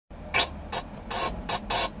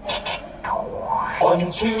1,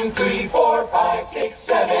 2, 3, 4, 5, 6,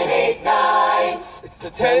 7, 8, 9. It's the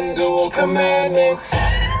 10 dual commandments.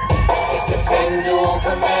 It's the 10 dual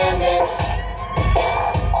commandments.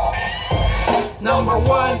 Number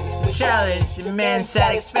 1, challenge demands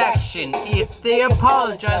satisfaction. If they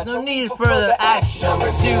apologize, no need further action.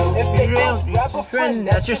 Number 2, if you fail, grab a friend,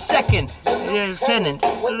 that's your second. Your lieutenant,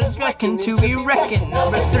 well, is reckoned to be reckoned.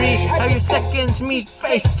 Number 3, how your seconds meet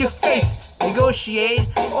face to face. Negotiate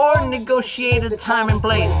a time and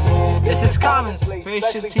place. This is common,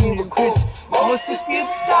 especially recruits. Most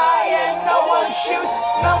disputes die and no one shoots.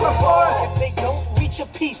 Number 4, if they don't reach a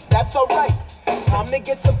peace, that's alright. Time to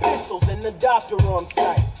get some pistols and the doctor on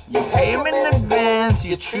site. You pay him in advance,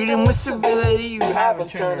 you treat him with civility. You have him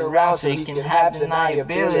turn around so he can have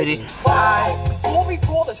deniability. 5, glory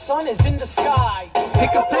before the sun is in the sky.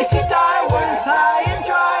 Pick a place to die where it's high and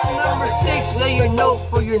dry. Number 6, lay your note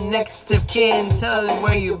for your next of kin. Tell them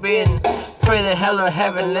where you've been. Pray that hell or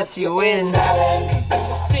heaven lets you in. 7, confess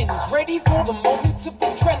your sins, ready for the moment of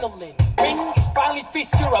adrenaline. When you finally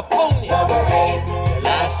face your opponent. Number 8,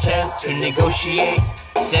 last chance to negotiate.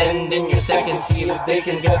 Send in your second, see if they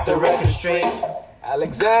can get the record straight.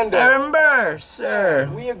 Alexander. Remember, sir.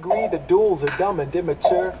 We agree the duels are dumb and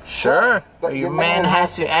immature. Sure, but your man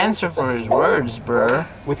has to answer for his words, bruh.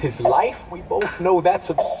 With his life, we both know that's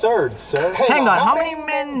absurd, sir. Hang on, how many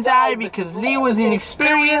men died because Lee was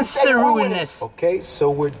inexperienced and ruinous? Okay,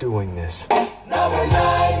 so we're doing this. Number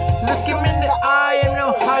 9, look him in the eye and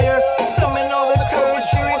no higher. Summon all the courage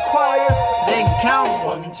you require. Then count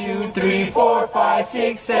 1, 2, 3, 4, 5,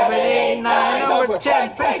 6, 7, 8, 9. Number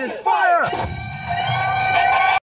 10, pace it, fire!